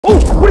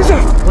What is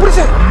that? What is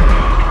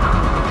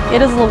that?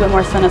 It is a little bit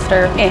more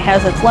sinister. It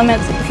has its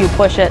limits. If you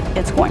push it,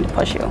 it's going to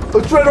push you.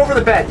 It's right over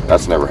the bed.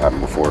 That's never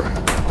happened before.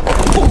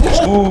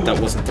 Oh, that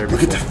wasn't there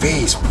before. Look at the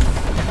face.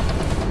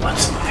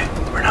 Let's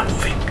move. We're not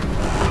moving.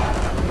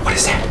 What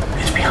is that?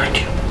 It's behind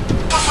you.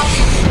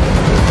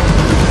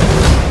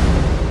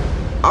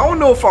 I don't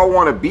know if I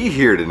want to be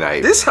here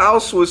tonight. This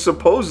house was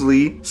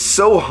supposedly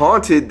so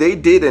haunted they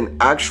did an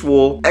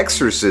actual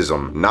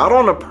exorcism. Not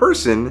on a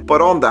person,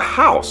 but on the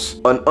house.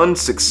 An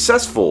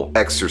unsuccessful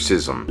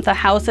exorcism. The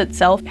house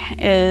itself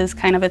is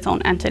kind of its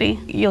own entity.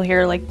 You'll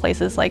hear like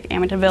places like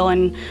Amityville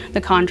and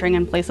The Conjuring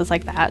and places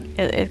like that.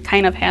 It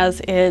kind of has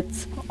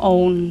its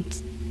own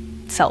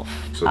self.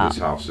 So this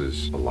house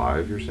is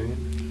alive, you're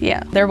saying?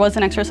 Yeah. There was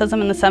an exorcism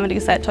in the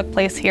 70s that took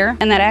place here,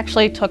 and that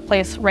actually took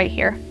place right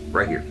here.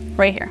 Right here.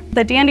 Right here.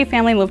 The Dandy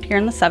family moved here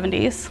in the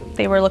 70s.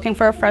 They were looking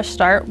for a fresh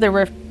start. There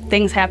were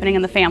things happening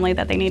in the family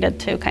that they needed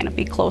to kind of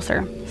be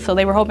closer. So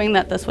they were hoping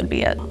that this would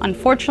be it.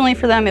 Unfortunately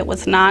for them, it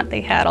was not.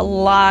 They had a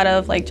lot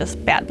of like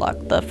just bad luck.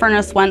 The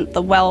furnace went,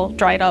 the well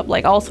dried up,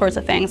 like all sorts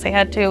of things. They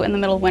had to, in the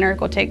middle of winter,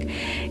 go take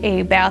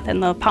a bath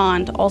in the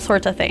pond, all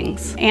sorts of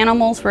things.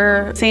 Animals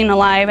were seen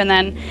alive and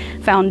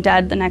then found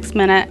dead the next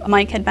minute.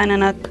 Mike had been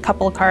in a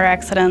couple of car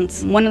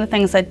accidents. One of the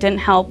things that didn't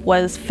help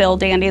was Phil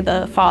Dandy,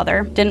 the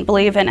father, didn't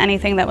believe in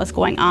anything that was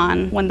going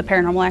on when the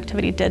paranormal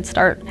activity did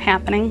start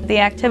happening. The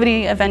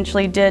activity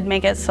eventually did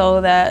make it so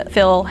that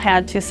Phil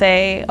had to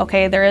say,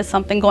 okay, there is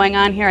something going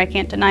on here, I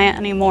can't deny it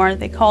anymore.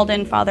 They called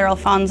in Father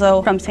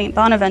Alfonso from St.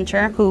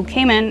 Bonaventure, who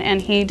came in and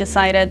he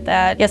decided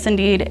that, yes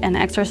indeed, an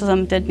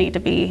exorcism did need to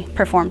be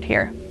performed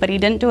here. But he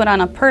didn't do it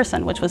on a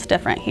person, which was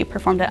different. He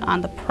performed it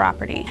on the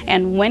property.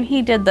 And when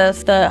he did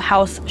this, the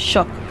house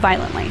shook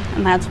violently.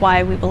 And that's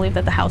why we believe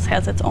that the house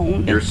has its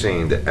own. You're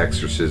saying the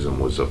exorcism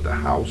was of the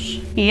house?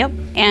 Yep,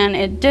 and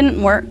it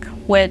didn't work,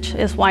 which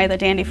is why the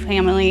Dandy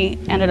family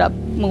ended up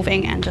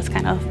moving and just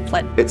kind of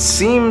fled. It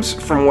seems,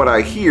 from what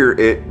I hear,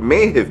 it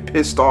may have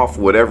pissed off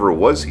whatever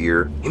was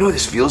here. You know what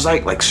this feels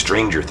like? Like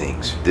Stranger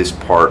Things. This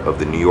part of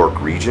the New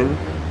York region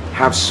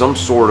have some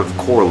sort of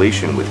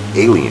correlation with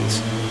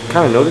aliens.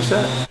 Kind of notice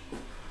that?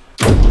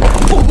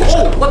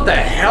 Oh, what the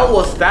hell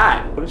was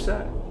that? What is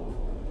that?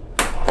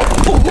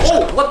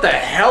 Oh, what the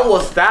hell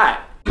was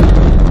that?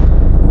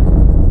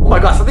 Oh my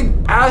god,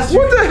 something as you...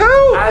 What the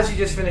hell? As you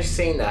just finished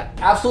saying that,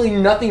 absolutely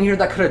nothing here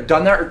that could have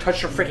done that or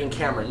touched your freaking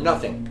camera.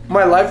 Nothing.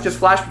 My life just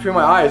flashed between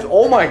my eyes.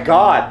 Oh my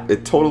god.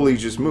 It totally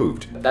just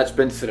moved. That's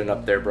been sitting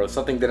up there, bro.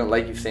 Something didn't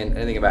like you saying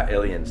anything about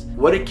aliens.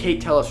 What did Kate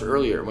tell us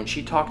earlier? When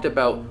she talked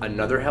about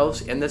another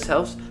house in this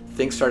house,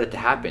 things started to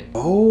happen.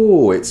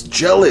 Oh, it's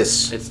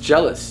jealous. It's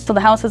jealous. So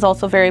the house is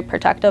also very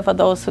protective of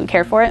those who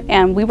care for it.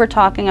 And we were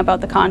talking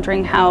about the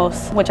Conjuring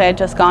house, which I had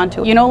just gone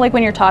to. You know, like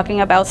when you're talking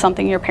about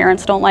something your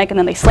parents don't like and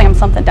then they slam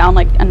something down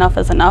like enough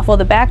is enough? Well,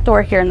 the back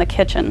door here in the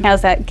kitchen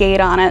has that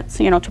gate on it,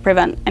 so, you know, to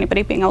prevent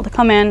anybody being able to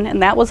come in,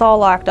 and that was all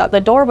locked up.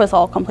 The door was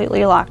all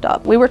completely locked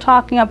up. We were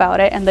talking about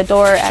it and the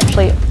door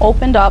actually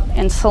opened up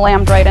and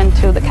slammed right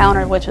into the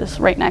counter, which is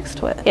right next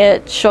to it.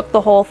 It shook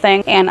the whole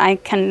thing and I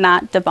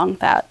cannot debunk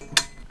that.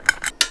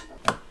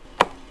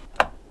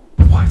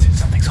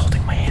 Something's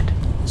holding my hand.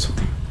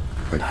 Something?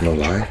 Like no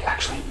lie?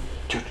 Actually,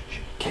 dude,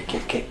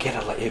 get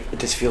a light.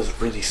 This feels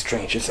really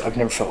strange. I've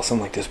never felt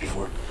something like this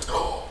before.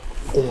 Oh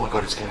my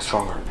god, it's getting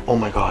stronger. Oh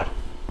my god.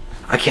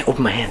 I can't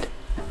open my hand.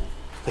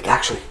 Like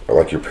actually.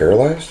 Like you're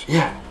paralyzed?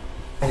 Yeah.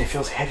 And it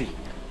feels heavy.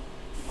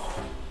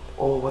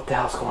 Oh, what the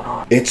hell's going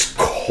on? It's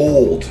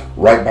cold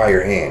right by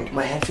your hand.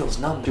 My hand feels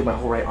numb. Dude, my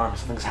whole right arm,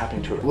 something's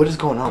happening to it. What is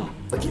going on?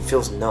 Like it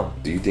feels numb.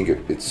 Do you think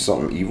it's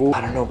something evil?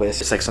 I don't know, but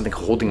it's like something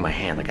holding my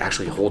hand, like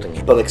actually holding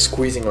it. But like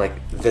squeezing like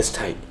this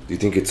tight. Do you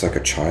think it's like a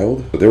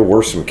child? There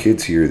were some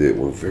kids here that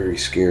were very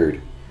scared.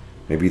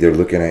 Maybe they're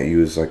looking at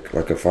you as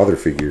like a father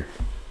figure.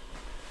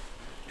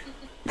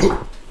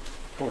 What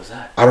was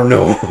that? I don't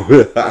know.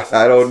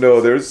 I don't know.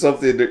 There's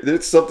something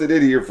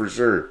in here for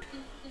sure.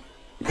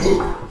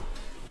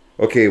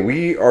 Okay,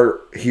 we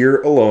are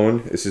here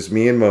alone. This is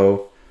me and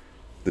Mo.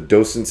 The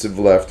docents have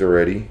left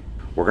already.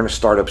 We're gonna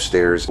start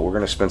upstairs. We're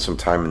gonna spend some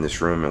time in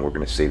this room and we're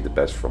gonna save the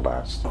best for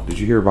last. Did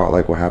you hear about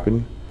like what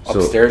happened?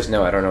 Upstairs?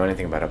 No, I don't know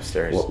anything about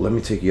upstairs. Well, let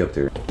me take you up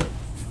there.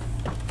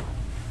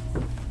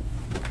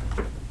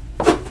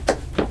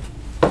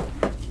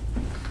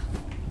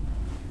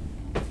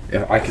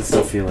 Yeah, I can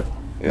still feel it.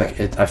 Yeah.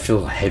 Like I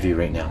feel heavy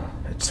right now.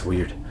 It's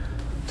weird.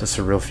 Just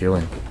a real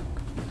feeling.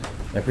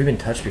 Like we've been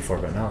touched before,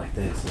 but not like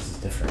this. This is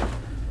different.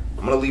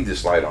 I'm gonna leave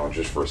this light on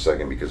just for a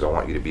second because I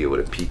want you to be able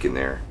to peek in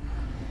there.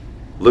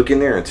 Look in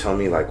there and tell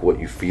me like what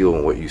you feel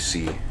and what you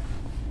see.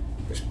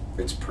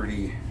 It's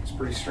pretty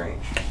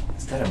strange.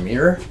 Is that a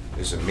mirror?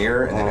 There's a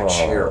mirror and then a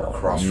chair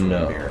across from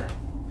the mirror.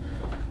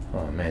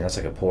 Oh man, that's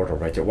like a portal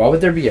right there. Why would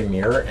there be a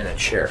mirror and a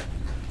chair?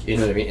 You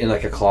know what I mean? In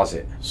like a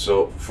closet.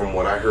 So from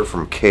what I heard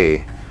from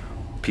Kay,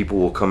 people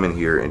will come in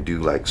here and do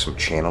like some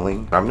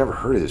channeling. I've never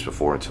heard of this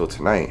before until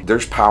tonight.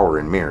 There's power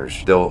in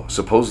mirrors. They'll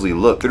supposedly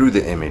look through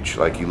the image,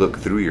 like you look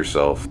through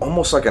yourself,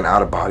 almost like an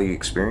out-of-body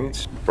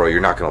experience. Bro,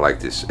 you're not gonna like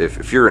this.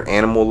 If you're an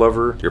animal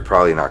lover, you're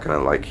probably not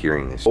gonna like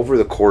hearing this. Over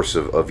the course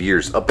of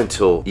years, up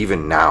until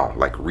even now,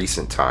 like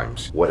recent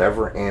times,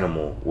 whatever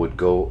animal would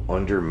go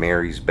under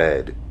Mary's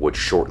bed would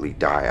shortly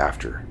die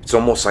after. It's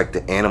almost like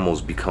the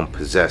animals become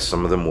possessed.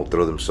 Some of them will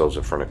throw themselves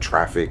in front of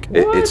traffic.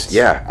 It's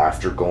yeah,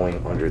 after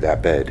going under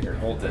that bed. Here,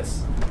 hold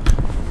this.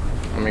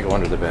 Let me go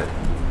under the bed.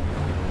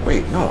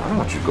 Wait, no, I don't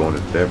want you to go under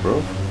the bed,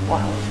 bro.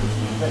 Wow.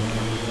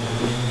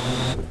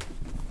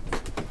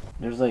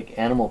 There's like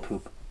animal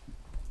poop.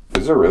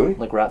 Is there really?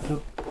 Like rat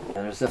poop?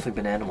 And there's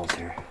definitely been animals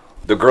here.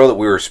 The girl that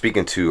we were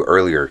speaking to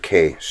earlier,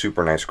 Kay,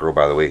 super nice girl,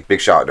 by the way.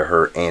 Big shout out to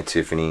her and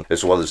Tiffany,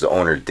 as well as the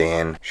owner,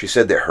 Dan. She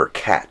said that her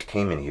cat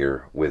came in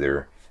here with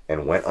her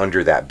and went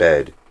under that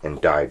bed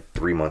and died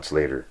 3 months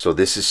later. So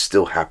this is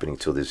still happening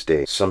till this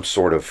day. Some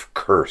sort of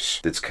curse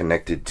that's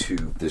connected to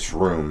this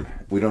room.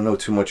 We don't know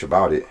too much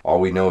about it. All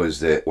we know is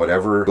that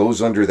whatever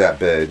goes under that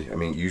bed, I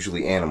mean,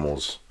 usually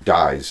animals,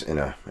 dies in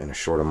a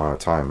short amount of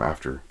time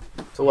after.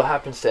 So what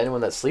happens to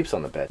anyone that sleeps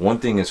on the bed? One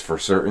thing is for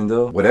certain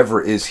though,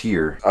 whatever is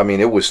here, I mean,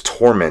 it was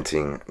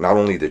tormenting not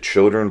only the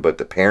children, but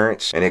the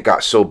parents. And it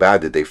got so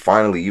bad that they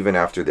finally, even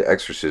after the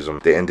exorcism,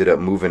 they ended up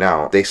moving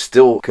out. They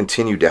still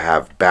continued to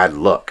have bad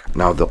luck.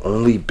 Now, the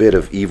only bit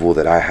of evil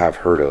that I have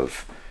heard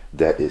of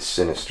that is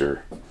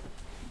sinister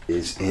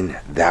is in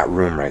that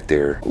room right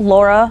there.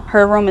 Laura,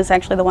 her room is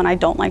actually the one I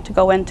don't like to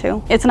go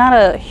into. It's not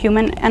a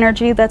human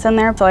energy that's in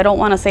there, so I don't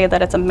want to say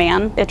that it's a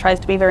man. It tries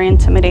to be very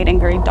intimidating,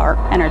 very dark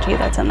energy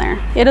that's in there.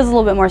 It is a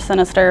little bit more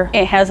sinister.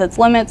 It has its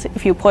limits.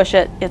 If you push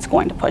it, it's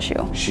going to push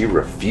you. She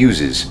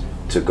refuses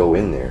to go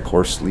in there. Of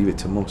course, leave it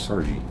to Mo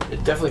Sargi.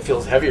 It definitely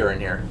feels heavier in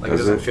here. Like, it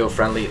doesn't feel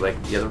friendly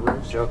like the other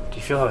rooms. Joe, do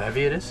you feel how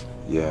heavy it is?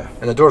 Yeah.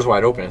 And the door's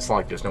wide open. It's not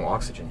like there's no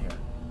oxygen here.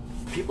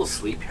 People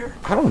sleep here?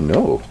 I don't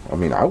know. I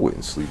mean, I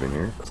wouldn't sleep in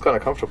here. It's kind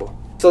of comfortable.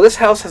 So this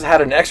house has had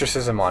an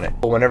exorcism on it.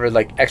 But whenever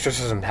like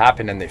exorcisms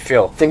happen and they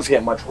fail, things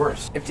get much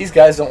worse. If these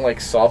guys don't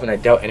like solve, and I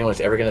doubt anyone's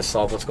ever going to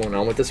solve what's going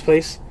on with this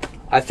place,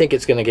 I think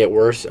it's going to get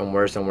worse and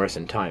worse and worse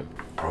in time.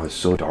 Bro, it's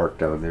so dark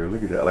down there.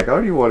 Look at that. Like, I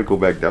don't even want to go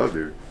back down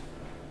there.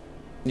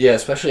 Yeah,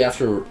 especially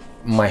after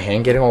my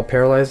hand getting all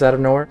paralyzed out of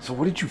nowhere. So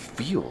what did you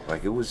feel?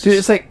 Like, it was... Dude,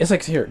 it's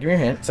like here, give me your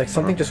hand. It's like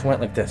something just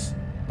went like this.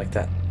 Like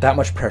that. That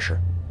much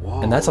pressure.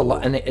 Whoa. And that's a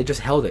lot, and it just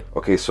held it.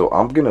 Okay, so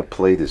I'm gonna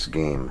play this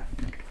game.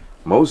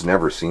 Mo's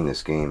never seen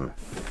this game.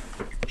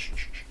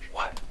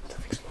 What?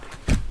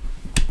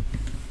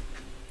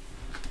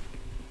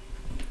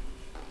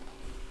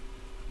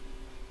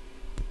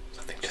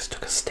 Something just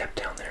took a step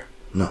down there.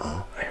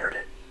 No. I heard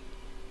it.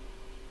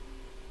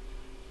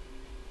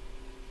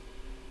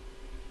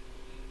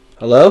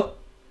 Hello?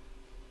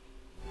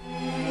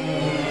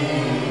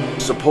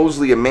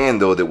 Supposedly a man,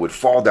 though, that would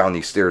fall down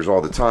these stairs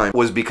all the time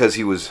was because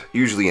he was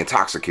usually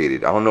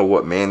intoxicated. I don't know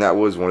what man that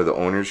was, one of the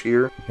owners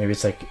here. Maybe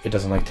it's like it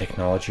doesn't like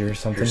technology or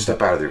something. Here,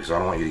 step out of there because I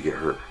don't want you to get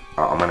hurt.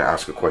 I'm going to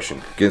ask a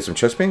question. Getting some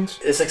chest pains?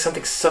 It's like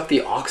something sucked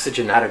the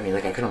oxygen out of me.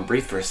 Like I couldn't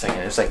breathe for a second.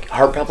 It's like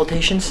heart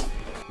palpitations.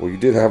 Well, you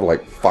did have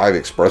like 5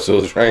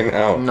 espressos right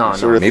now.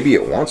 No. Maybe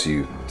it wants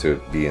you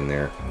to be in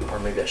there. Or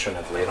maybe I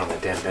shouldn't have laid on the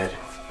damn bed.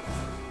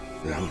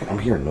 Yeah, I'm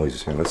hearing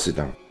noises, man. Let's sit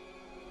down.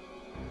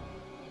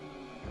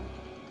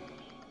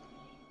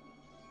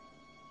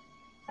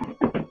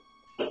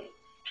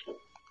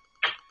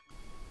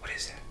 What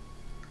is that?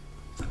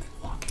 Something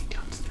walking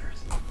downstairs.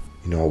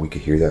 You know how we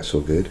could hear that so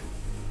good?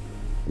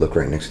 Look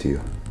right next to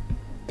you.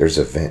 There's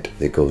a vent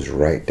that goes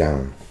right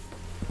down.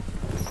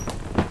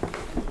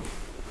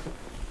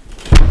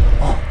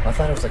 Oh, I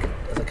thought it was like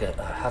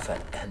a half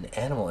an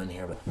animal in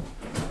here, but.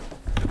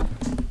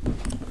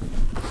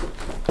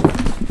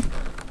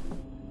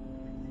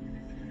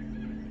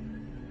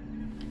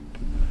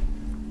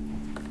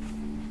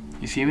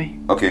 You see me?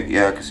 Okay,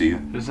 yeah, I can see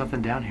you. There's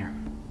nothing down here.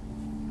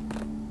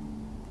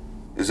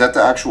 Is that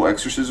the actual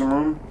exorcism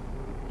room?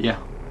 Yeah.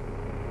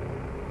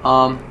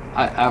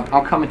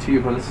 I'll come into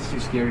you, but this is too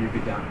scary to be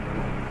down here.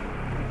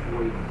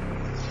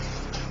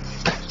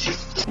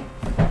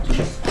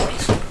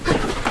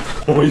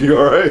 Oh, you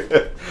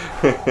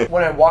alright?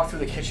 When I walked through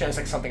the kitchen, it's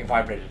like something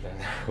vibrated in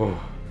there. Oh,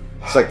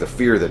 it's like the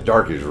fear of the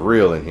dark is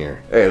real in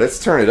here. Hey, let's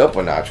turn it up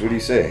a notch. What do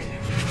you say?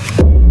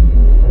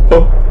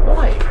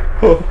 Why?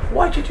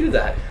 Why'd you do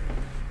that?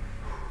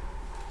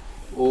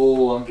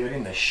 Oh, I'm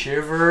getting the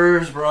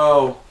shivers,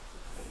 bro.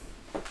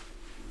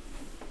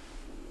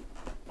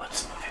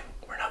 What's moving?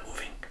 We're not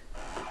moving.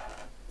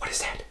 What is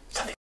that?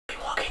 Something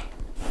walking.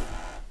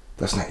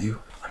 That's not you.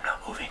 I'm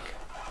not moving.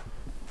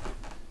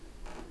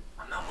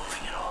 I'm not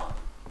moving at all.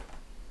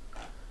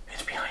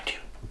 It's behind you.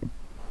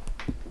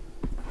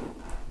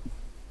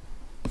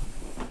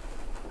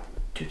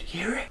 Dude, you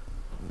hear it?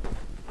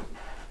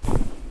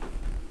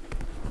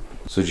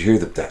 So did you hear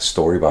that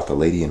story about the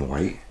lady in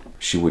white?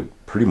 She would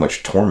pretty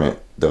much torment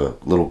the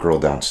little girl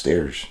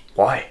downstairs.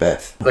 Why?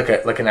 Beth.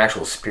 Like an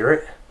actual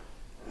spirit?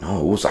 No,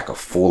 it was like a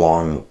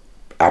full-on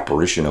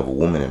apparition of a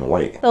woman in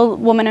white? The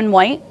woman in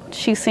white,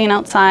 she's seen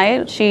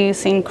outside. She's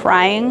seen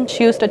crying.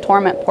 She used to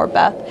torment poor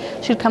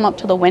Beth. She'd come up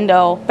to the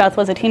window. Beth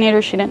was a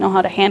teenager. She didn't know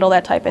how to handle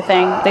that type of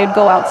thing. They'd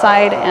go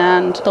outside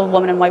and the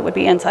woman in white would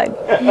be inside.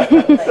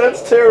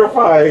 That's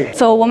terrifying.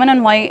 So a woman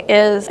in white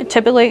is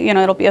typically, you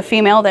know, it'll be a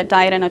female that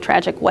died in a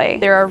tragic way.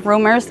 There are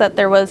rumors that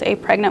there was a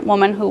pregnant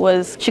woman who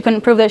she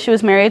couldn't prove that she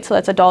was married, so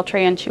that's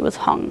adultery, and she was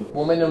hung.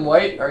 Woman in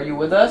white, are you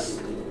with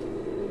us?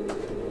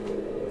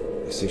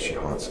 They say she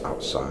haunts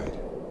outside.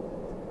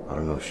 I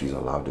don't know if she's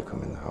allowed to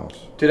come in the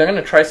house. Dude, I'm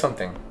gonna try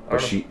something.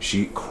 But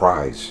she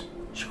cries.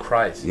 She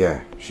cries?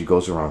 Yeah, she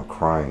goes around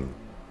crying.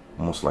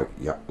 Almost like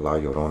La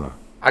Llorona.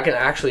 I can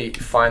actually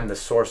find the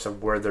source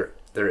of where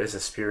there is a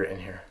spirit in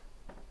here.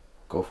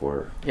 Go for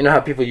it. You know how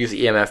people use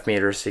EMF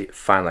meters to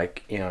find,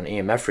 like, you know, an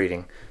EMF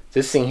reading?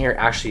 This thing here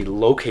actually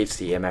locates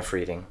the EMF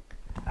reading,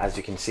 as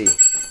you can see.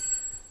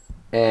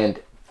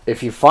 And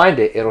if you find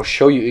it, it'll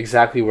show you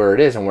exactly where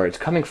it is and where it's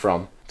coming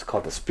from. It's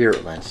called the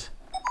spirit lens.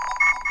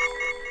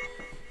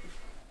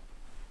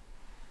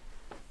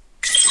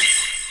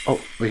 Oh,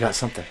 we got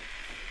something.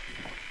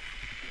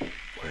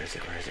 Where is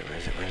it? Where is it? Where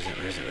is it? Where is it?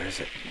 Where is it? Where is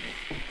it?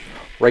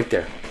 Right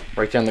there.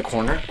 Right there in the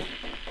corner.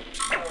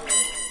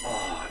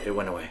 Oh, it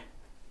went away.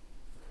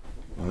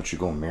 Why don't you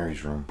go in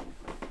Mary's room?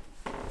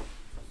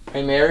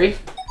 Hey, Mary?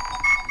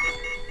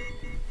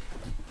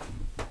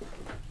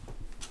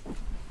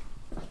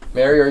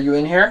 Mary, are you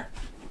in here?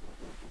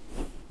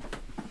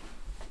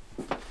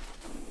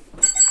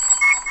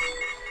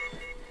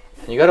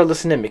 You gotta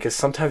listen in because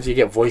sometimes you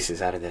get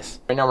voices out of this.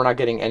 Right now we're not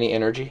getting any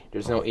energy.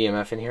 There's no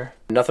EMF in here.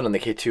 Nothing on the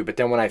K2, but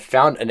then when I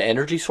found an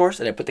energy source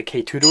and I put the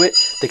K2 to it,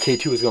 the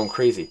K2 was going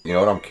crazy. You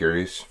know what I'm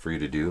curious for you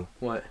to do?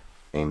 What?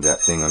 Aim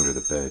that thing under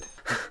the bed.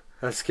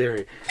 That's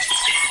scary.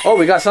 Oh,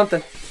 we got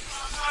something.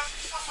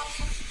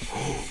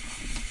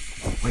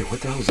 Wait, what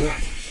the hell is that?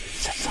 It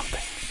said something.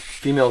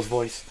 Female's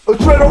voice. Oh,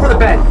 it's right over the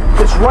bed.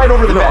 It's right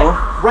over the bed.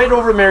 Right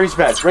over Mary's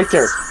bed. Right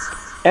there.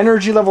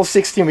 Energy level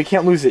 16. We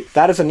can't lose it.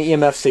 That is an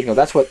EMF signal.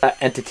 That's what that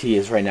entity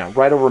is right now.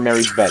 Right over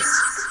Mary's bed.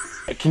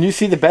 Can you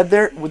see the bed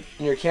there in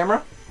your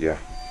camera? Yeah.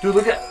 Dude,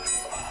 look at...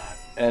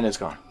 And it's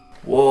gone.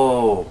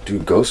 Whoa.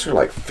 Dude, ghosts are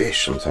like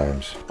fish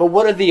sometimes. But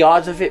what are the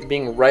odds of it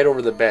being right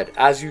over the bed?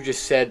 As you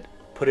just said,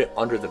 put it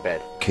under the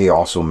bed. Kay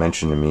also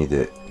mentioned to me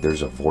that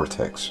there's a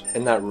vortex.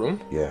 In that room?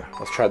 Yeah.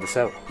 Let's try this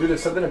out. Dude, if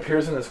something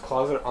appears in this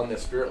closet on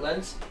this spirit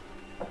lens,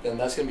 then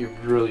that's going to be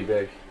really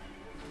big.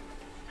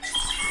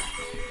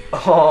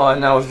 Oh,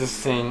 and I was just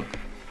saying,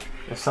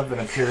 if something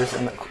appears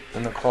in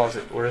the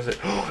closet, where is it?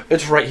 Oh,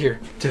 it's right here.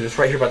 Dude, it's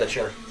right here by the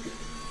chair.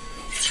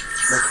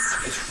 Look,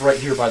 it's right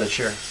here by the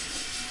chair.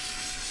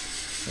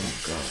 Oh my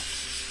god.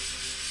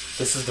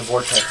 This is the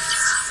vortex.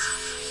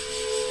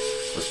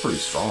 That's pretty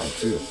strong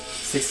too.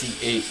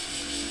 68.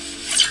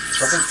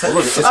 Something's touching. Oh,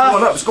 look, it's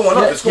going up. It's going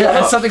up. It's going up.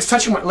 And something's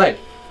touching my leg.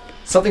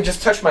 Something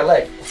just touched my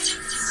leg.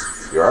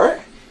 You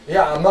alright?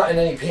 Yeah, I'm not in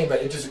any pain, but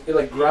it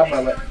like grabbed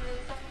my leg.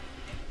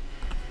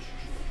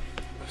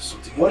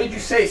 What did you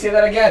say? Say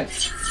that again.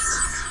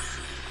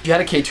 If you had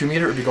a K2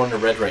 meter, it would be going to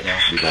red right now.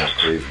 You're going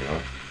crazy, huh?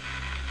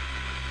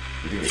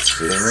 You think it's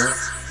sitting there?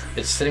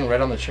 It's sitting right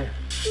on the chair.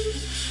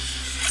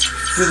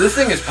 Dude, this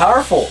thing is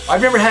powerful.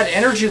 I've never had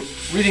energy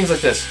readings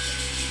like this.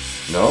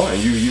 No? And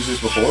you've used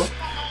this before?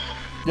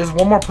 There's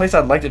one more place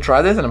I'd like to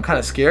try this, and I'm kind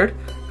of scared.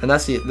 And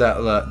that's the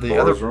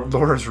other room?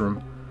 Laura's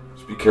room.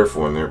 Just be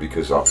careful in there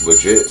because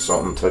legit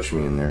something touched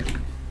me in there.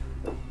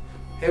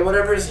 Hey,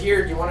 whatever is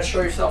here, do you want to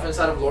show yourself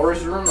inside of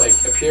Laura's room? Like,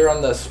 appear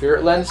on the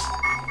spirit lens?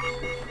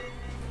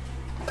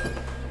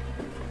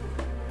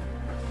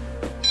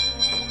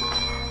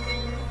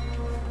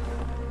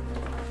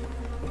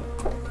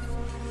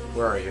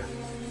 Where are you?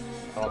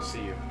 I don't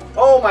see you.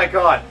 Oh my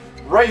god!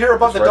 Right here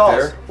above the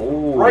dolls.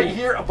 Right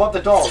here above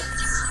the dolls.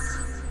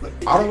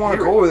 I don't want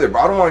to go over there, but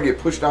I don't want to get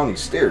pushed down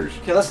these stairs.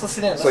 Okay, let's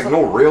listen in. It's like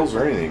no rails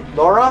or anything.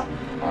 Laura?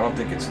 I don't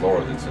think it's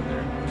Laura that's in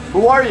there.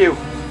 Who are you?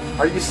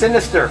 Are you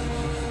sinister?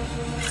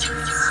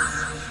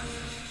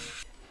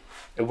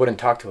 It wouldn't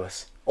talk to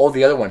us. All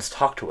the other ones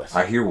talk to us.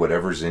 I hear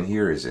whatever's in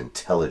here is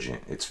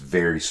intelligent. It's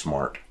very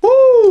smart.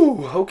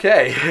 Woo!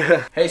 Okay.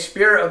 Hey,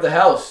 spirit of the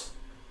house.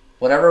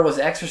 Whatever was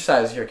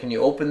exorcised here, can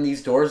you open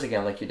these doors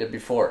again like you did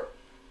before?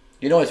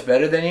 You know what's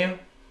better than you?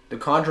 The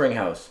Conjuring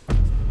house.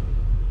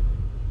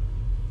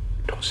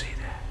 Don't say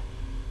that.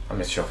 I'm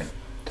just joking.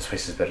 This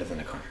place is better than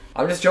the Conjuring.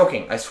 I'm just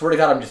joking. I swear to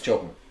God, I'm just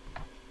joking.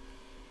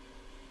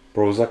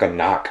 Bro, it was like a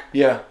knock.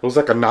 Yeah. It was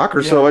like a knock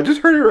or so. I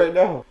just heard it right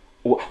now.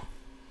 What?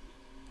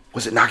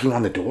 Was it knocking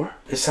on the door?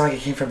 It sounded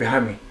like it came from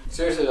behind me.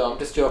 Seriously though, I'm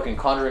just joking.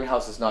 Conjuring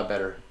house is not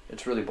better.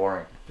 It's really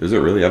boring. Is it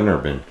really? I've never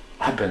been.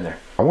 I've been there.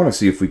 I want to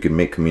see if we can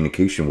make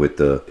communication with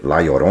the La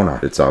Llorona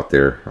that's out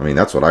there. I mean,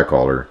 that's what I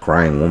call her.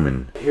 Crying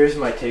woman. Here's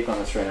my take on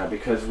this right now,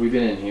 because we've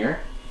been in here,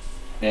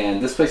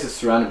 and this place is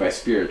surrounded by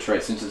spirits,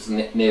 right? Since it's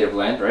native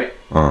land, right?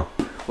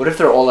 What if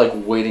they're all like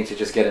waiting to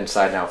just get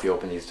inside now if you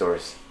open these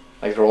doors?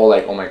 Like they're all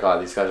like, oh my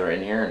god, these guys are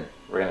in here and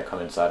we're gonna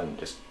come inside and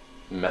just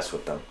mess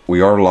with them. We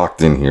are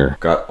locked in here.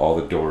 Got all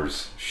the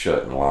doors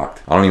shut and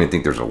locked. I don't even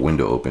think there's a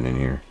window open in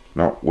here.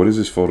 Now, what is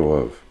this photo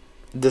of?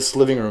 this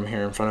living room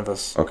here in front of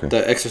us. Okay.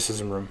 The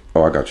exorcism room.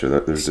 Oh, I got you.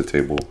 There's the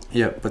table.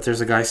 Yeah, but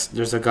there's a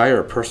guy or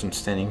a person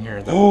standing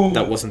here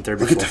that wasn't there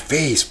before. Look at the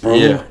face, bro.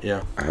 Yeah,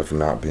 yeah. I have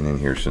not been in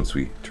here since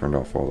we turned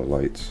off all the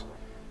lights.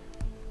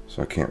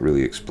 So I can't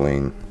really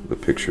explain the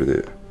picture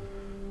that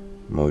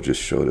Mo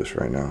just showed us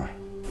right now.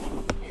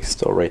 He's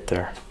still right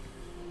there.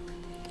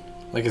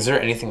 Like, is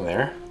there anything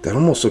there? That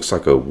almost looks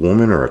like a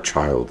woman or a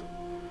child.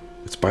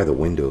 It's by the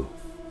window.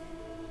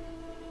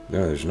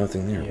 No, there's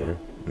nothing there, bro.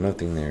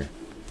 Nothing there.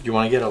 Do you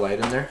want to get a light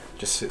in there?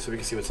 Just so we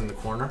can see what's in the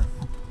corner?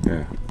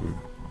 Yeah.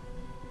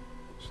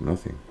 There's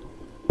nothing.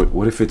 But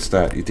what if it's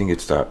that, you think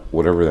it's that,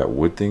 whatever that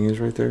wood thing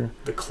is right there?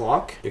 The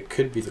clock? It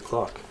could be the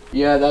clock.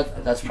 Yeah,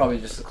 that's probably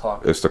just the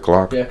clock. It's the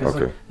clock? Yeah, because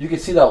okay. you can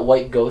see that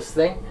white ghost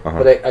thing,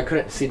 but I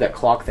couldn't see that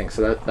clock thing,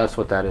 so that's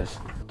what that is.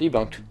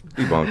 Debunked.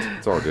 Debunked.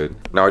 It's all good.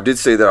 Now, I did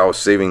say that I was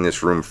saving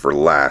this room for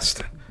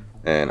last,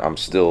 and I'm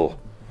still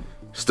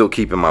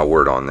keeping my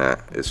word on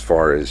that as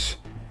far as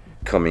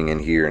coming in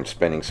here and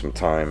spending some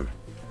time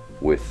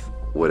with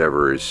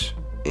whatever is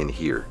in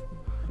here.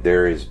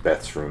 There is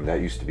Beth's room.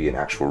 That used to be an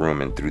actual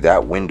room, and through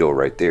that window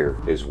right there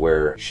is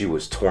where she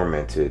was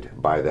tormented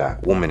by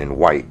that woman in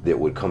white that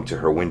would come to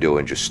her window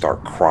and just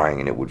start crying,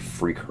 and it would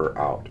freak her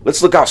out.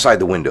 Let's look outside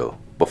the window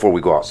before we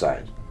go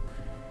outside.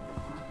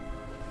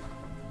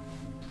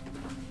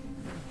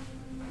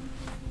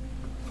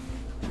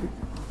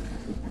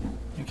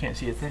 You can't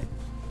see a thing.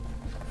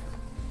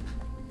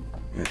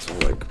 It's all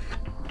like...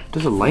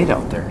 There's a light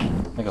out there,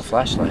 like a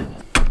flashlight.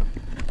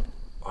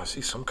 Oh, I see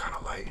some kind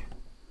of light.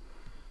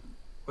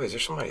 Wait, is there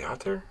somebody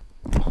out there?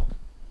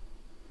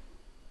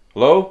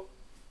 Hello?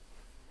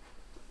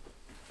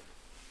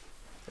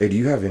 Hey, do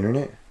you have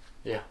internet?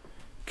 Yeah.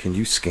 Can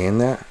you scan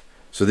that?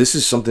 So this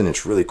is something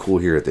that's really cool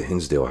here at the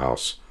Hinsdale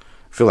house.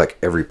 I feel like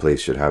every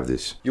place should have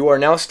this. You are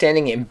now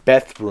standing in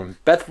Beth's room.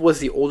 Beth was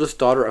the oldest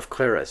daughter of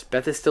Clara's.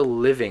 Beth is still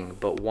living,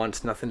 but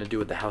wants nothing to do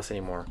with the house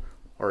anymore.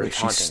 Or Wait,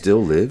 she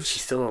still lives?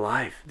 She's still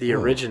alive. The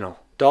original.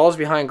 Dolls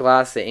behind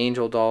glass. The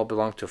angel doll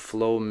belonged to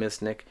Flo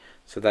Misnick.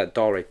 So that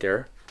doll right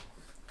there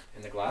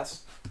in the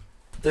glass.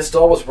 This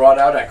doll was brought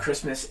out at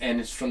Christmas, and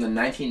it's from the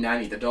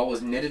 1990s. The doll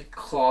was knitted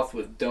cloth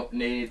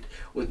knitted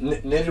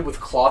with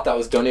cloth that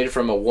was donated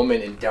from a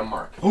woman in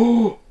Denmark.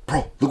 Oh,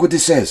 bro, look what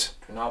this says.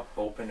 Do not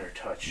open or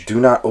touch. Do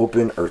not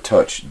open or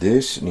touch.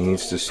 This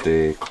needs to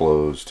stay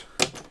closed.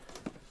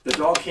 The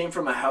doll came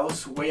from a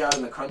house way out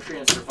in the country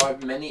and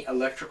survived many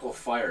electrical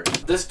fires.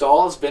 This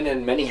doll has been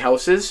in many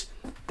houses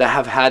that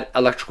have had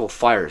electrical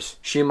fires.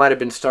 She might have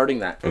been starting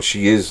that. And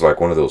she is like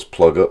one of those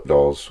plug-up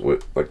dolls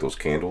with like those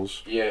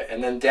candles. Yeah,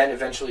 and then Dan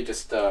eventually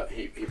just,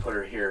 he put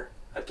her here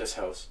at this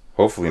house.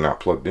 Hopefully not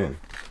plugged in.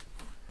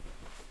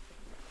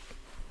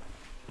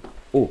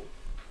 Oh,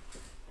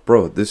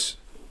 bro, this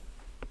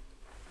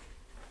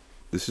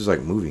is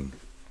like moving.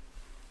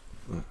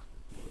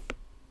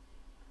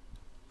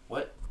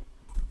 What?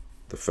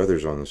 The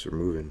feathers on this are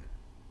moving.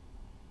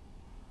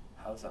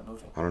 How is that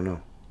moving? I don't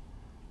know.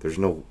 There's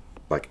no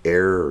like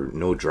air or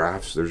no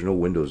drafts. There's no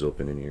windows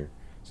open in here.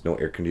 There's no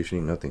air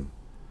conditioning, nothing.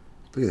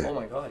 Look at that. Oh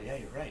my god, yeah,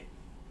 you're right.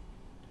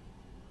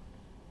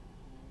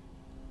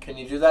 Can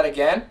you do that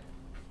again?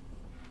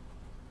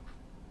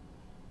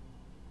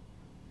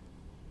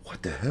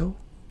 What the hell?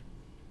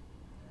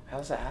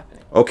 How's that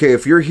happening? Okay,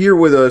 if you're here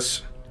with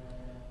us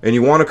and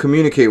you want to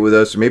communicate with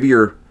us, maybe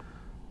you're...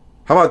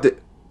 How about the...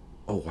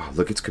 Oh, wow,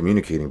 look, it's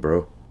communicating,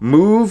 bro.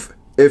 Move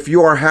if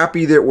you are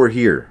happy that we're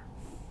here.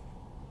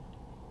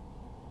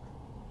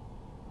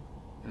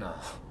 No.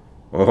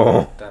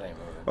 Oh. That ain't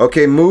moving.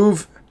 Okay,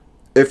 move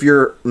if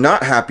you're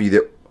not happy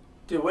that...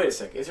 Dude, wait a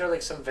sec. Is there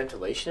like some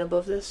ventilation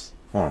above this?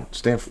 Hold on,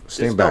 stand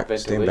no back,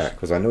 ventilation.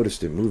 because I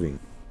noticed it moving.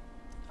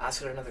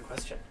 Ask her another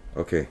question.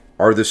 Okay.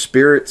 Are the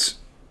spirits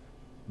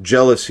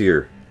jealous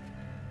here?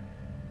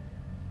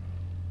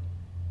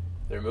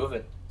 They're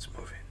moving. It's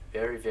moving.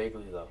 Very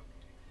vaguely, though.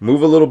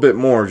 Move a little bit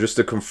more just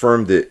to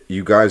confirm that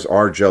you guys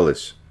are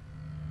jealous.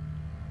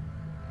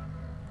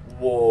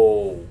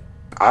 Whoa.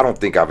 I don't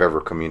think I've ever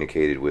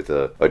communicated with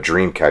a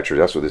dream catcher.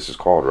 That's what this is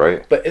called,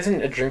 right? But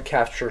isn't a dream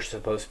catcher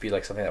supposed to be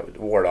like something that would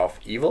ward off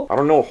evil? I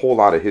don't know a whole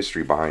lot of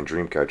history behind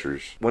dream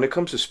catchers. When it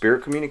comes to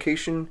spirit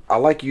communication, I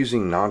like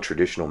using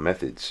non-traditional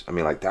methods. I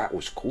mean, like, that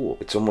was cool.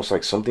 It's almost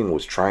like something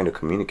was trying to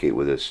communicate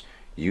with us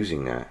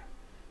using that.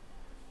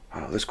 I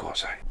don't know, let's go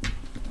outside.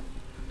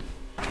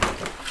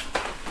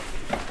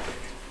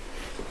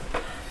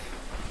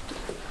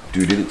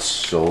 Dude, it is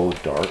so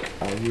dark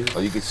out here. Oh,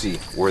 you can see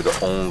we're the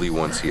only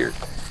ones here.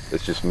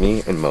 It's just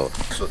me and Mo.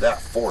 So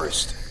that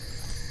forest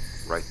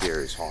right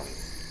there is haunted.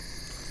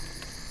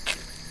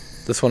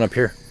 This one up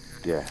here.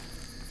 Yeah.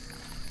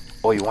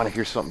 Oh, you want to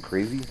hear something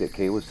crazy that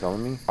Kay was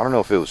telling me? I don't know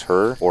if it was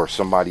her or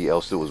somebody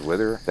else that was with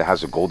her that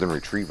has a golden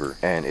retriever,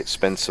 and it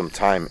spends some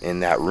time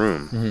in that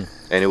room.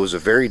 And it was a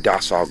very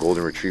docile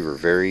golden retriever,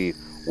 very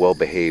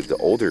well-behaved, the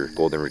older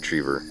golden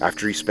retriever.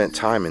 After he spent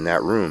time in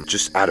that room,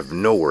 just out of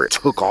nowhere, it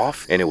took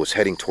off and it was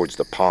heading towards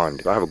the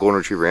pond. I have a golden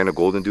retriever and a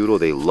golden doodle.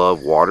 They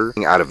love water.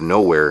 Out of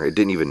nowhere, it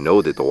didn't even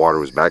know that the water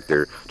was back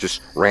there.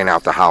 Just ran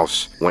out the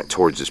house, went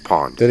towards this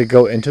pond. Did it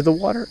go into the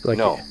water? Like,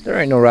 no. There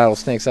ain't no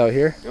rattlesnakes out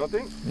here. You don't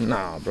think?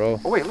 Nah, bro.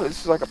 Oh wait, look,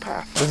 this is like a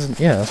path.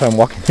 Yeah, that's why I'm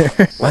walking here.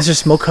 Why is there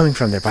smoke coming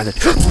from there by the...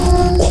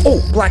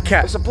 Oh, black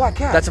cat. It's a black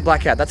cat. That's a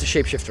black cat. That's a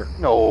shapeshifter.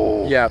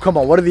 No. Yeah, come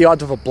on. What are the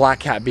odds of a black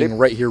cat being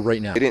right here,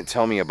 right now? They didn't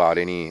tell me about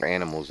any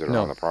animals that are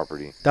on the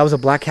property. That was a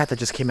black cat that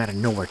just came out of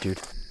nowhere, dude.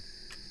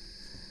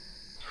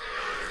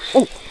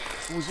 Oh!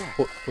 What was that?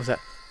 What was that?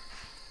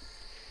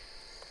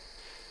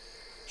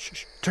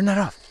 Shh, turn that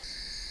off.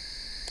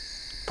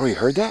 Bro, you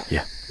heard that?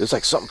 Yeah. It was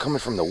like something coming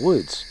from the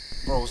woods.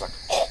 Bro, it was like,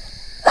 oh.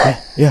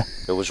 Yeah.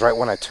 It was right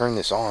when I turned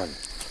this on.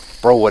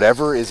 Bro,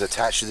 whatever is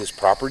attached to this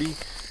property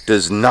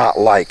does not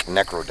like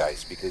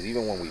necrodice, because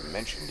even when we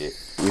mentioned it,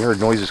 we heard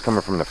noises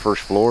coming from the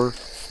first floor.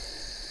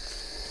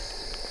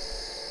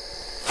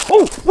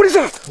 Oh, what is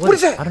that? What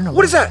is that? I don't know.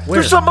 What is that? Where?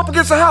 There's something up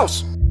against the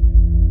house.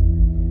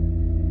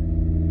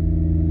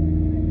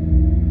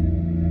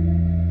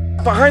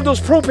 Behind those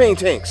propane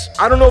tanks.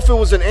 I don't know if it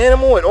was an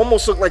animal. It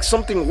almost looked like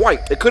something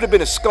white. It could have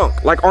been a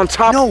skunk. Like on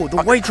top. No,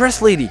 the white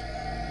dress lady.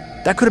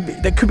 That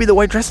could be the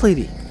white dress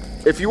lady.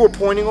 If you were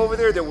pointing over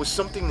there, there was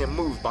something that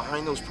moved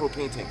behind those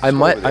propane tanks. I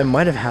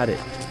might have had it.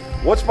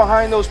 What's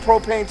behind those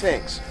propane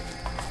tanks?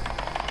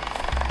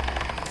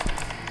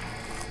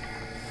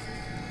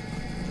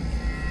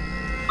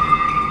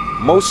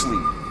 Mostly.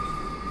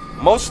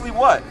 Mostly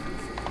what?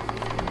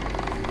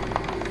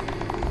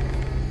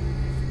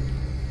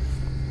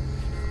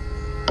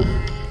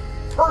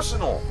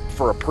 Personal.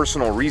 For a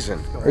personal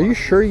reason. Are you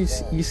sure you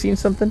seen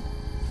something?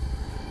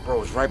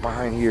 Bro, it's right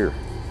behind here.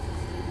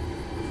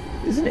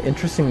 Isn't it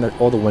interesting that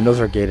all the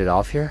windows are gated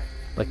off here?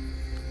 Like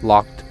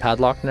locked,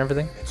 padlocked and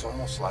everything? It's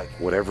almost like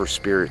whatever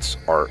spirits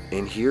are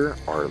in here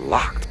are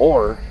locked.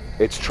 Or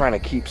it's trying to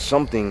keep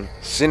something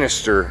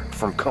sinister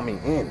from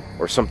coming in.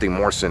 Or something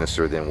more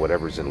sinister than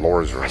whatever's in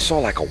Laura's room. I saw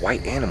like a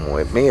white animal.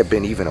 It may have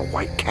been even a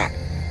white cat.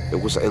 It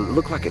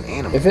looked like an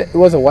animal. If it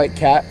was a white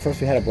cat, first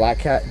we had a black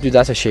cat. Dude,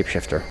 that's a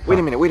shapeshifter. Wait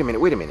a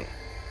minute.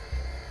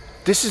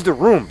 This is the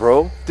room,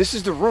 bro. This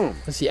is the room.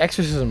 That's the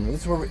exorcism.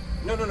 This is where we...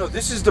 No.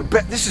 This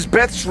is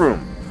Beth's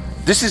room.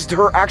 This is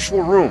her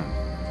actual room.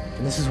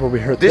 And this is where we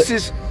heard this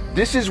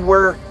is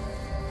where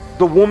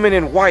the woman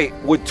in white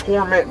would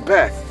torment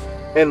Beth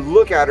and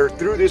look at her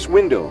through this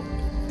window.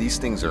 These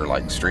things are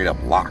like straight up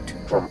locked.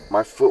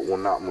 My foot will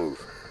not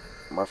move.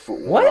 My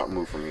foot will not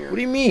move from here. What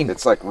do you mean?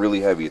 It's like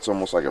really heavy. It's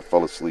almost like I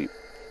fell asleep.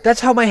 That's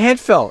how my hand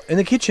fell in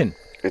the kitchen.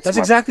 That's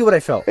exactly what I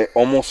felt. It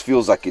almost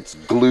feels like it's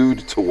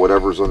glued to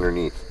whatever's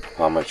underneath.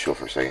 Oh, I'm gonna chill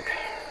for a second.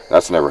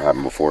 That's never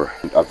happened before.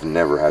 I've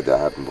never had that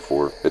happen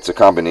before. It's a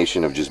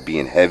combination of just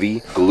being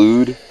heavy,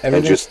 glued,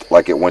 and just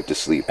like it went to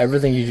sleep.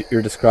 Everything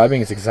you're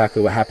describing is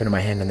exactly what happened to my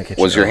hand in the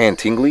kitchen. Was your hand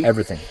tingly?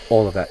 Everything.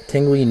 All of that.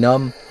 Tingly,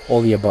 numb,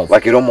 all the above.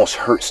 Like it almost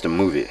hurts to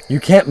move it. You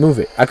can't move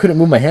it. I couldn't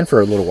move my hand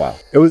for a little while.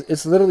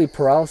 It's literally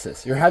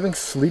paralysis. You're having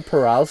sleep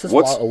paralysis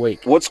while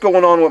awake. What's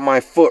going on with my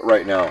foot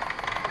right now?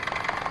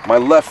 My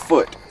left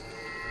foot.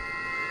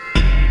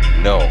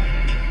 No.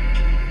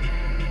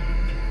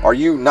 Are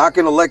you not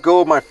going to let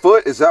go of my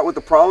foot? Is that what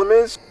the problem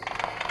is?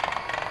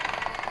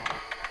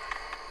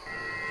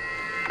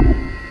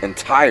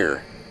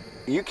 Entire.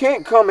 You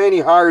can't come any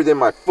higher than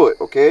my foot,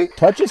 okay?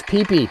 Touch his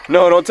pee-pee.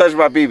 No, don't touch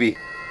my pee-pee.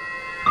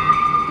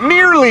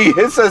 Nearly.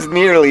 It says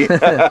nearly.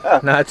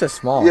 No, it's a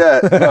small. Yeah.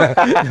 No.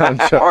 No,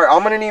 I'm sure. All right,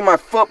 I'm going to need my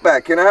foot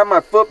back. Can I have my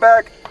foot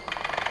back?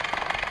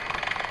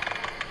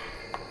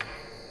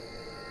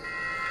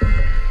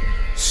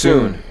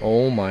 Soon.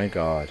 Oh my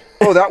God.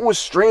 Oh, that was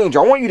strange.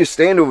 I want you to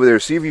stand over there,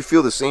 see if you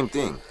feel the same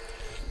thing.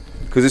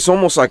 Because it's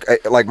almost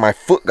like my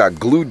foot got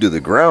glued to the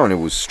ground. It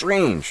was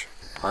strange.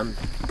 I'm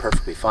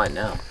perfectly fine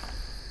now.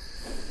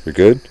 You're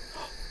good?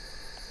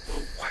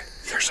 What?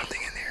 There's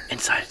something in there.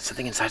 Inside.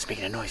 Something inside's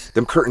making a noise.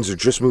 Them curtains are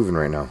just moving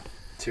right now.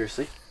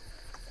 Seriously?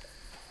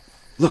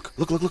 Look.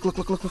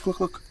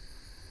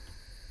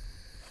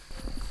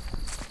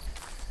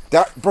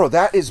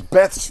 That is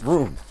Beth's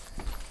room.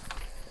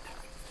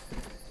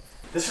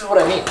 This is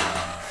what I mean.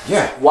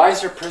 Yeah. Why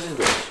is there prison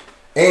doors?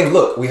 And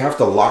look, we have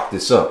to lock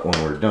this up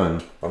when we're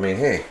done. I mean,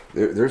 hey,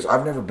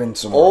 I've never been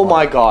somewhere. Oh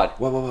my God.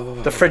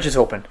 Whoa. The fridge is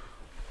open.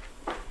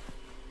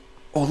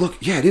 Oh, look.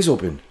 Yeah, it is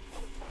open.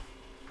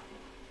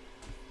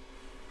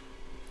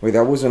 Wait,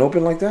 that wasn't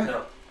open like that?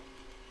 No.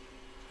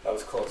 That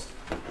was closed.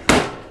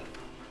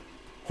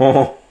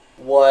 Oh.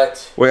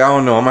 What? Wait, I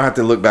don't know. I'm going to have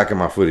to look back at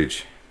my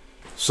footage.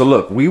 So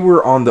look, we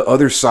were on the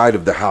other side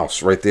of the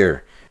house right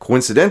there.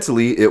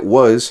 Coincidentally, it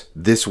was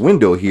this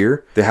window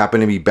here that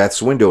happened to be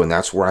Beth's window, and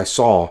that's where I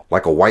saw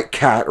like a white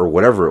cat or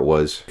whatever it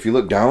was. If you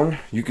look down,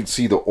 you could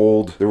see there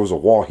was a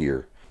wall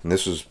here, and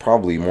this was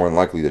probably more than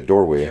likely the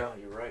doorway. Yeah,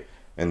 you're right.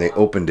 And they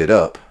opened it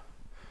up.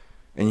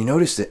 And you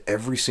notice that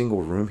every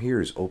single room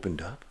here is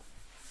opened up?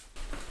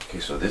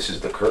 Okay, so this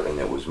is the curtain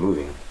that was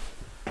moving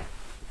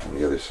on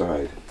the other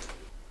side.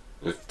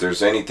 If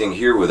there's anything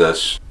here with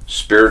us,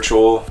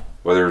 spiritual,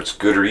 whether it's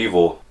good or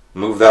evil,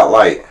 move that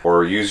light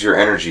or use your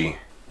energy.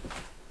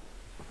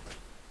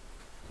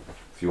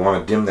 If you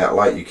want to dim that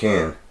light, you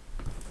can.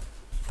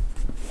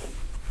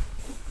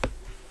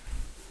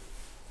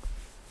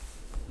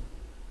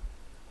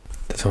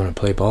 Does it want to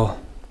play ball?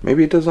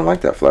 Maybe it doesn't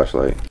like that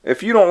flashlight.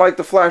 If you don't like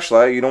the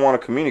flashlight, you don't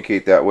want to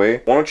communicate that way,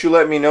 why don't you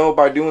let me know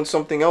by doing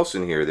something else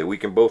in here that we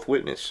can both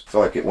witness? I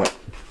feel like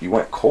you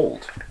went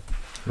cold.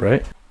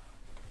 Right?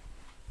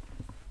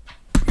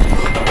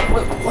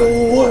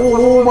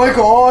 Oh my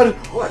god!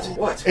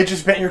 What? It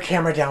just bent your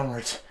camera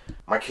downwards.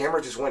 My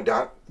camera just went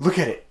down. Look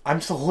at it. I'm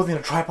still holding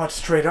the tripod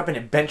straight up and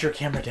it bent your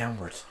camera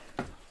downwards.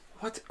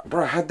 What?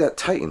 Bro, I had that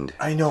tightened.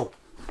 I know.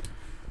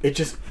 It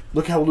just,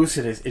 look how loose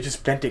it is. It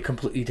just bent it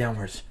completely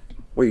downwards.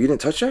 Wait, you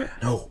didn't touch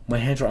that? No, my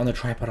hands are on the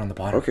tripod on the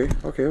bottom.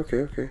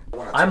 Okay.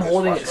 I'm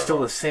holding it still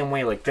the same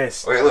way like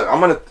this. Okay, look, I'm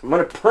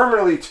gonna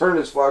permanently turn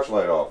this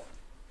flashlight off.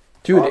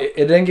 Dude, it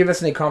didn't give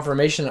us any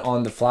confirmation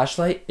on the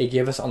flashlight. It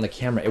gave us on the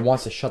camera. It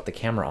wants to shut the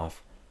camera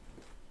off.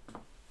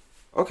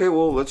 Okay,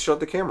 well, let's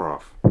shut the camera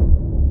off.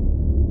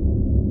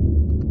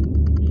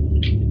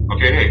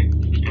 Okay, hey,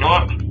 you know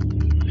what?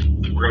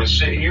 We're gonna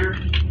sit here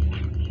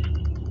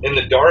in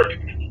the dark.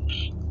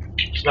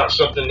 It's not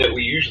something that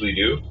we usually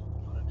do.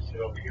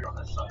 Sit over here on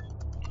this side.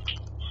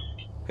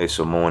 Hey,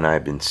 so Mo and I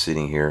have been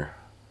sitting here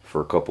for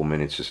a couple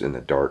minutes just in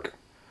the dark.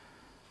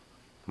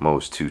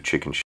 Mo's too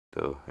chicken shit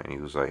though, and he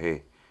was like,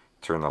 hey,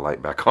 turn the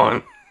light back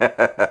on.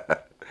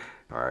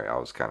 Alright, I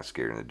was kind of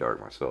scared in the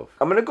dark myself.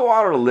 I'm gonna go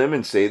out on a limb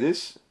and say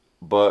this,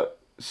 but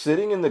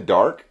sitting in the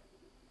dark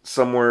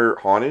somewhere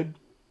haunted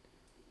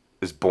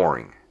is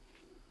boring.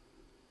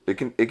 It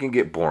can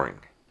get boring.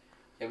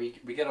 Yeah,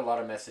 we get a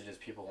lot of messages,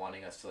 people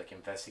wanting us to like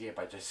investigate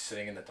by just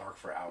sitting in the dark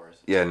for hours.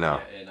 Yeah,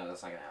 no. Yeah, no,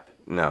 that's not gonna happen.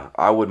 No,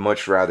 I would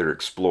much rather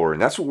explore,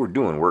 and that's what we're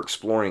doing. We're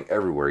exploring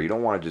everywhere. You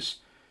don't want to just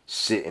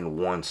sit in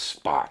one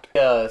spot.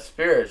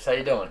 Spirits, how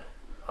you doing?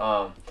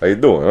 How you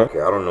doing, huh? Okay,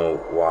 I don't know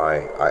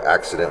why I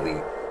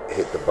accidentally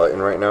hit the button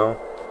right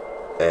now,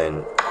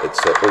 and it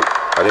said,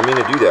 oh, I didn't mean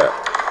to do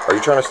that. Are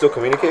you trying to still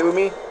communicate with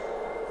me?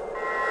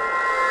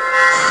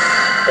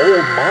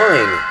 Old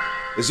mine.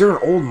 Is there an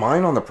old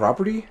mine on the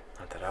property?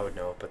 Not that I would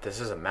know, but this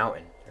is a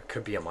mountain. There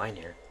could be a mine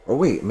here. Oh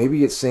wait,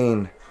 maybe it's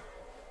saying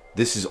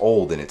this is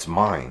old and it's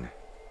mine.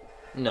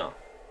 No.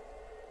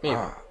 Maybe.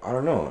 I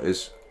don't know.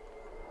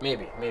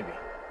 Maybe.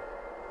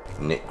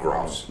 Nick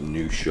Groff's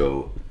new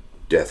show,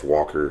 Death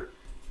Walker.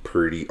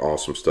 Pretty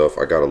awesome stuff.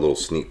 I got a little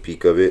sneak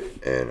peek of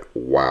it, and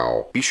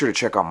wow. Be sure to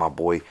check out my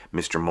boy,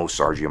 Mr. Mo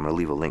Sargi. I'm going to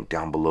leave a link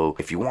down below.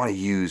 If you want to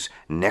use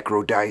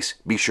Necro Dice,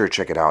 be sure to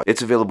check it out.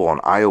 It's available on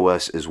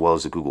iOS as well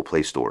as the Google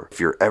Play Store.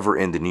 If you're ever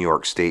in the New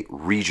York State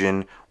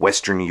region,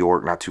 Western New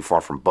York, not too far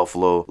from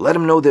Buffalo, let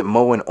them know that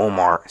Mo and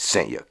Omar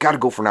sent you. Gotta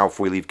go for now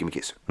before you leave. Give me a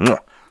kiss. Mwah.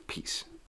 Peace.